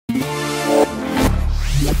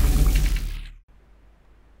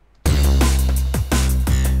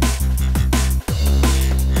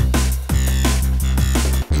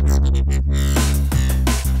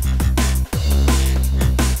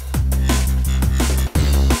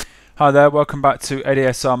Hi there, welcome back to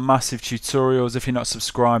ADSR Massive Tutorials. If you're not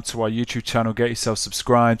subscribed to our YouTube channel, get yourself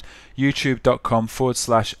subscribed.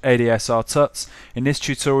 youtube.com/ADSR Tuts. In this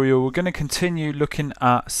tutorial, we're going to continue looking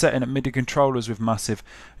at setting up MIDI controllers with Massive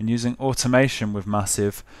and using automation with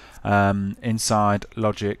Massive inside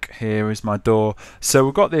Logic. Here is my DAW. So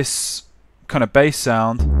we've got this kind of bass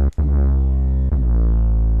sound,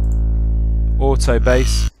 auto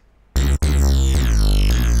bass.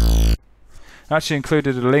 I actually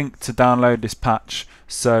included a link to download this patch,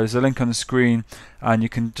 so there's a link on the screen and you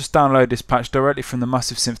can just download this patch directly from the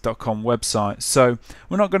massivesynth.com website. So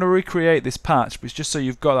we're not going to recreate this patch, but it's just so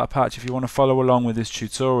you've got that patch if you want to follow along with this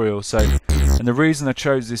tutorial. And the reason I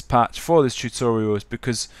chose this patch for this tutorial is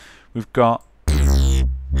because we've got a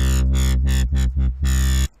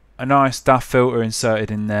nice DAF filter inserted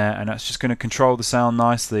in there, and that's just going to control the sound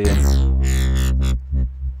nicely.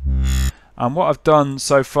 And what I've done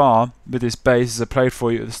so far with this bass, as I played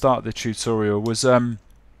for you at the start of the tutorial, was I've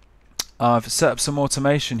set up some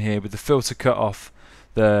automation here with the filter cutoff,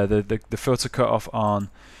 the filter cutoff on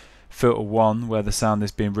filter 1, where the sound is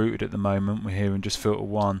being routed at the moment. We're hearing just filter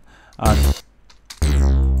 1,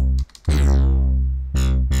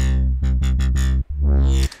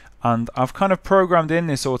 and I've kind of programmed in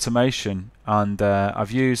this automation, and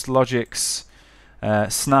I've used Logic's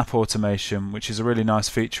snap automation, which is a really nice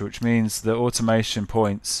feature, which means the automation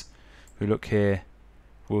points, if we look here,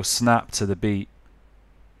 will snap to the beat.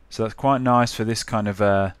 So that's quite nice for this kind of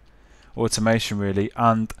automation really.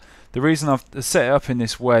 And the reason I've set it up in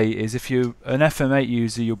this way is if you're an FM8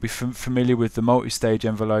 user, you'll be familiar with the multi-stage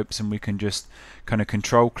envelopes, and we can just kind of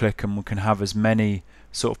control click and we can have as many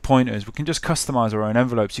sort of pointers. We can just customize our own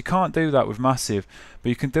envelopes. You can't do that with Massive, but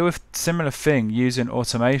you can do a similar thing using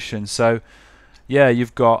automation. So yeah,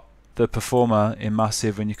 you've got the performer in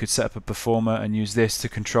Massive, and you could set up a performer and use this to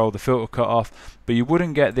control the filter cutoff, but you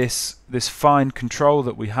wouldn't get this fine control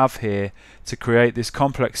that we have here to create this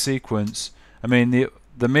complex sequence. I mean, the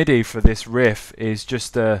MIDI for this riff is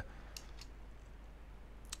just a,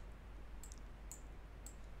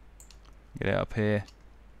 get it up here,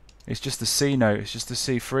 it's just a C note, it's just a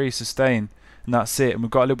C3 sustain, and that's it. And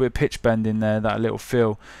we've got a little bit of pitch bend in there, that little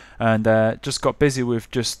fill, and just got busy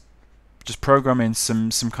with just programming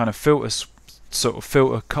some kind of sort of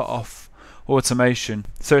filter cutoff automation.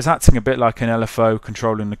 So it's acting a bit like an LFO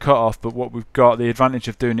controlling the cutoff, but what we've got, the advantage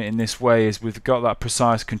of doing it in this way, is we've got that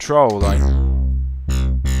precise control, like,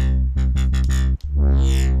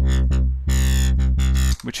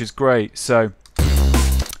 which is great. So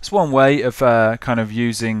it's one way of kind of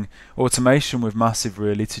using automation with Massive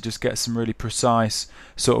really to just get some really precise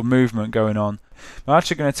sort of movement going on. I'm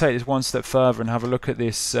actually going to take this one step further and have a look at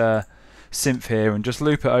this synth here and just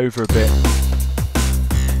loop it over a bit.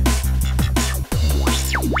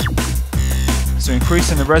 So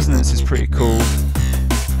increasing the resonance is pretty cool.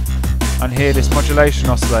 And here, this modulation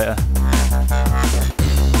oscillator,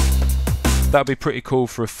 that'll be pretty cool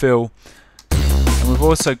for a fill. And we've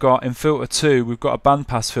also got in filter 2, we've got a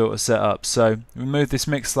bandpass filter set up. So we move this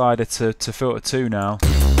mix slider to filter 2 now.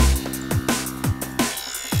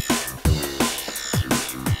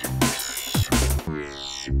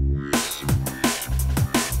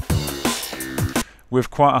 With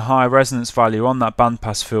quite a high resonance value on that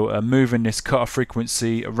bandpass filter, moving this cutoff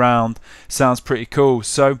frequency around sounds pretty cool.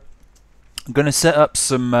 So I'm going to set up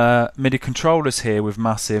some MIDI controllers here with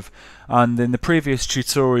Massive, and in the previous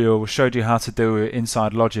tutorial I showed you how to do it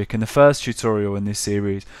inside Logic. In the first tutorial in this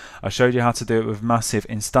series I showed you how to do it with Massive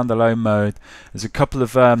in standalone mode. There's a couple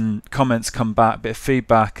of comments come back, a bit of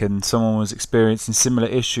feedback, and someone was experiencing similar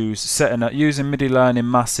issues setting up using MIDI Learn in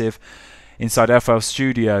Massive inside FL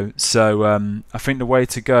Studio. So I think the way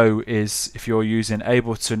to go is, if you're using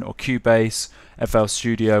Ableton or Cubase, FL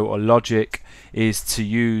Studio or Logic, is to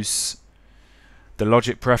use the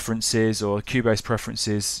Logic preferences or Cubase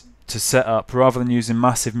preferences to set up, rather than using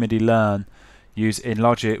Massive MIDI Learn. Use in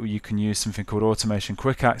Logic, you can use something called Automation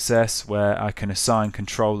Quick Access, where I can assign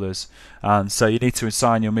controllers, and so you need to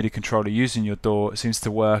assign your MIDI controller using your DAW. It seems to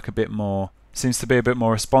work a bit more, seems to be a bit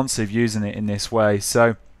more responsive using it in this way.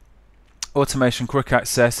 So Automation Quick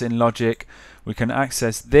Access in Logic, we can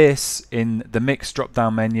access this in the Mix drop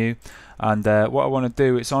down menu, and what I want to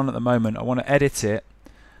do, it's on at the moment, I want to edit it,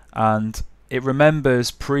 and it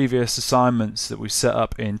remembers previous assignments that we've set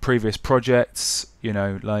up in previous projects, you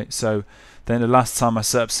know, like, so then the last time I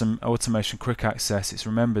set up some Automation Quick Access, it's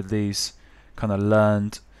remembered these kind of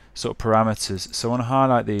learned sort of parameters. So I want to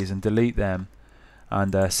highlight these and delete them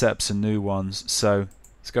and set up some new ones. So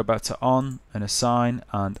let's go back to on and assign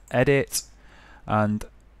and edit, and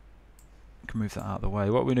I can move that out of the way.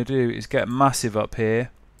 What we're going to do is get Massive up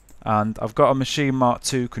here, and I've got a Machine Mark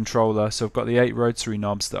II controller, so I've got the 8 rotary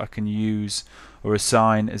knobs that I can use or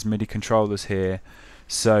assign as MIDI controllers here.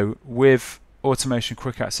 So with Automation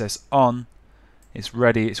Quick Access on, it's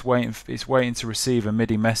ready, it's waiting to receive a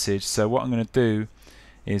MIDI message. So what I'm going to do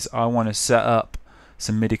is I want to set up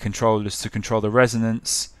some MIDI controllers to control the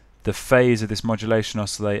resonance, the phase of this modulation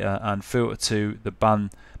oscillator, and filter 2, the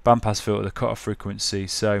bandpass filter, the cutoff frequency.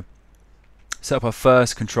 So set up our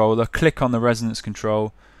first controller, click on the resonance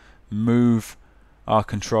control, move our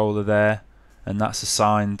controller there, and that's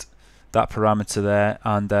assigned that parameter there,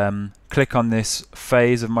 and click on this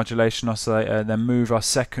phase of modulation oscillator, then move our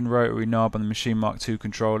second rotary knob on the Machine Mark II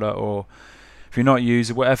controller, or if you're not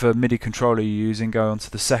using whatever MIDI controller you're using, go onto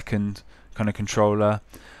the second kind of controller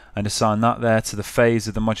and assign that there to the phase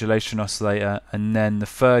of the modulation oscillator. And then the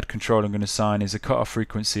third controller I'm going to assign is a cutoff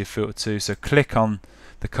frequency of filter 2, so click on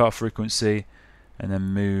the cutoff frequency and then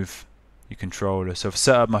move your controller. So I've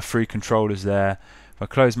set up my 3 controllers there. If I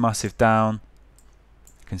close Massive down,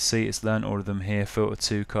 you can see it's learned all of them here: filter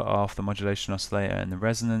 2, cut off, the modulation oscillator, and the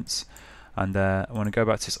resonance. And I want to go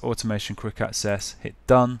back to this Automation Quick Access, hit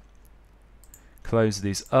done, close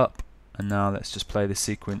these up, and now let's just play the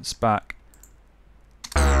sequence back.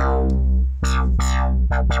 Got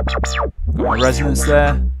my resonance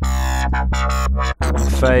there, my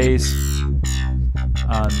phase,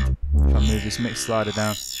 and if I move this mix slider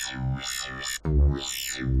down,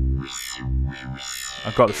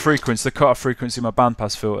 I've got the frequency, the cutoff frequency of my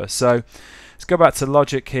bandpass filter. So let's go back to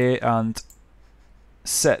Logic here and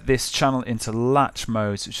set this channel into latch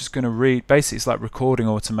mode. So it's just going to read, basically it's like recording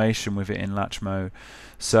automation with it in latch mode.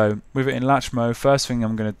 So with it in latch mode, first thing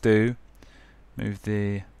I'm going to do, move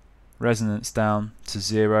the resonance down to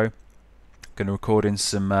 0. I'm going to record in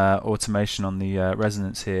some automation on the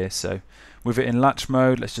resonance here. So with it in latch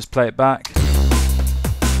mode, let's just play it back.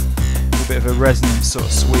 A bit of a resonance sort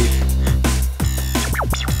of sweep.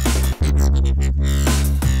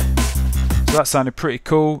 So that sounded pretty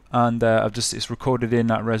cool, and it's recorded in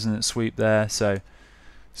that resonance sweep there. So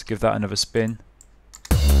let's give that another spin.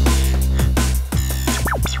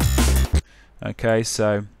 Okay,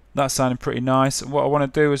 so that's sounding pretty nice. And what I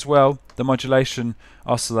want to do as well, the modulation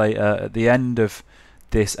oscillator at the end of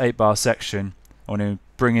this 8-bar section, I want to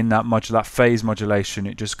bring in that phase modulation.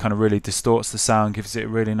 It just kind of really distorts the sound, gives it a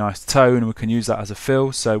really nice tone, and we can use that as a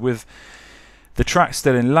fill. So with the track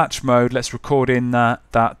still in latch mode, let's record in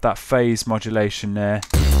that phase modulation there.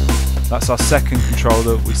 That's our second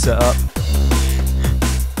controller that we set up.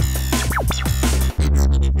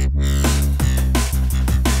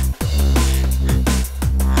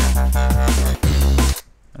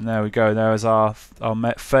 And there we go, there is our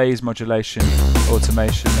phase modulation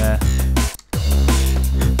automation there.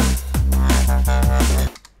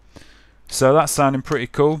 So that's sounding pretty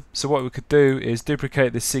cool. So what we could do is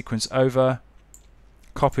duplicate this sequence over,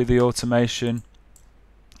 copy the automation,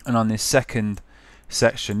 and on this second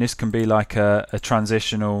section, this can be like a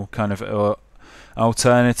transitional kind of or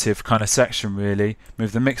alternative kind of section really.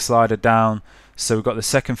 Move the mix slider down, so we've got the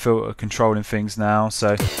second filter controlling things now.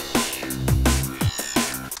 So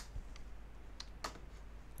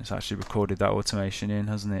it's actually recorded that automation in,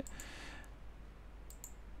 hasn't it?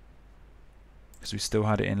 Because we still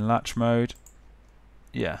had it in latch mode.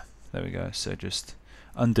 Yeah, there we go. So just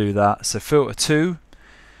undo that. So filter 2,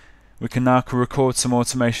 we can now record some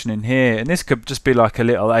automation in here, and this could just be like a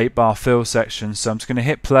little 8-bar fill section. So I'm just going to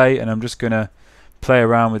hit play, and I'm just going to play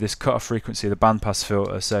around with this cutoff frequency of the bandpass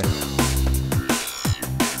filter. So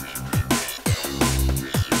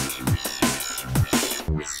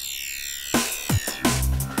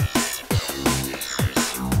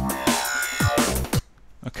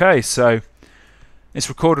okay, so it's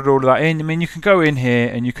recorded all of that in. I mean, you can go in here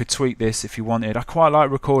and you could tweak this if you wanted. I quite like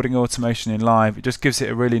recording automation in live. It just gives it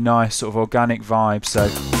a really nice sort of organic vibe. So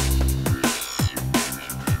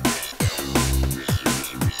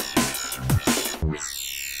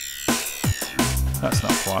that's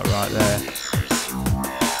not quite right there.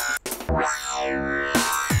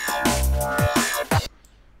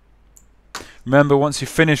 Remember, once you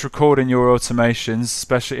finish recording your automations,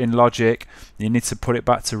 especially in Logic, you need to put it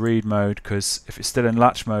back to read mode, because if it's still in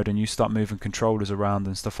latch mode and you start moving controllers around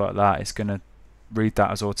and stuff like that, it's going to read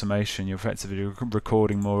that as automation. You're effectively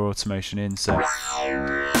recording more automation in. So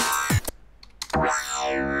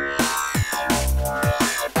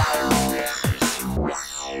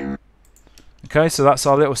okay, so that's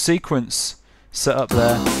our little sequence set up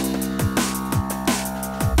there.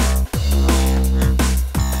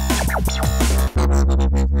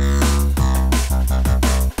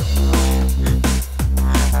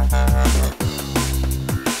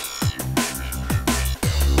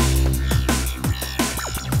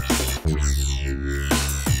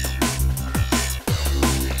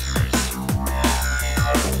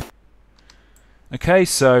 Okay,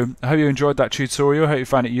 so I hope you enjoyed that tutorial. I hope you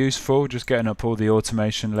found it useful, just getting up all the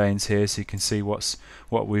automation lanes here so you can see what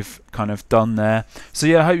we've kind of done there. So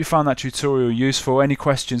yeah, I hope you found that tutorial useful. Any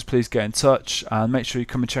questions, please get in touch, and make sure you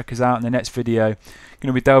come and check us out in the next video. Going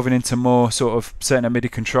to be delving into more sort of setting up MIDI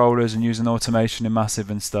controllers and using automation in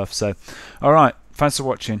Massive and stuff. So alright, thanks for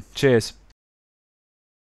watching. Cheers.